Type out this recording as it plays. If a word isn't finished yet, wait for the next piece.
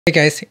Hey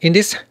guys, in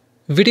this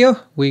video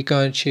we're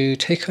going to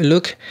take a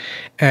look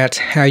at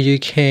how you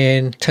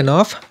can turn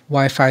off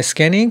Wi-Fi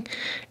scanning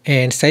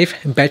and save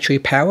battery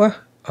power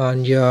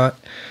on your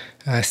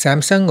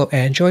Samsung or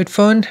Android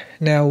phone.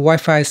 Now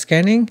Wi-Fi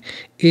scanning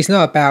is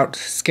not about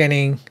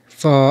scanning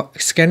for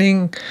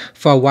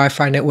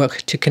Wi-Fi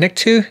network to connect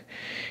to.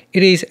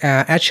 It is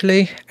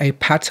actually a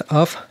part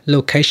of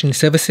location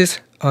services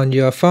on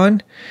your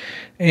phone,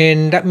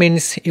 and that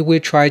means it will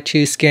try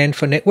to scan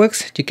for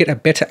networks to get a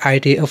better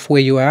idea of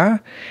where you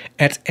are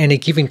at any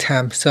given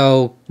time.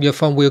 So your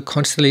phone will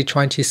constantly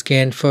try to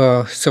scan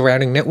for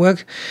surrounding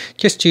network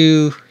just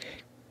to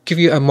give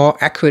you a more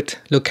accurate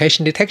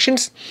location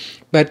detections,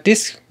 but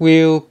this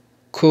will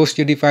cause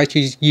your device to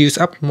use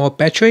up more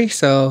battery.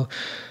 So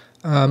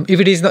if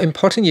it is not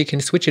important, you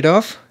can switch it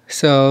off.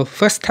 So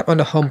first tap on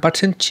the home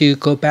button to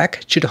go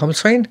back to the home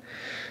screen.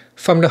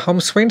 From the home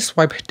screen,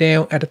 swipe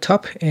down at the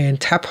top and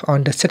tap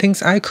on the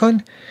settings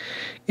icon.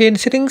 In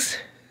settings,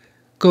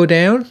 go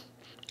down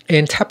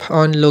and tap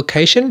on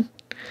location.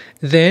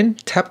 Then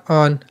tap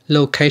on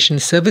location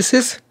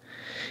services.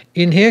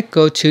 In here,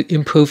 go to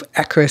improve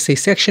accuracy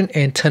section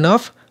and turn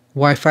off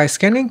Wi-Fi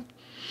scanning.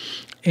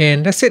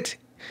 And that's it.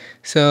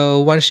 So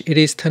once it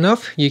is turned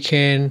off, you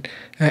can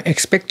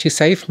expect to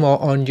save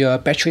more on your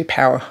battery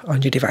power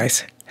on your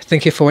device.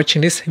 Thank you for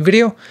watching this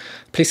video.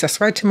 Please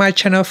subscribe to my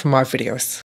channel for more videos.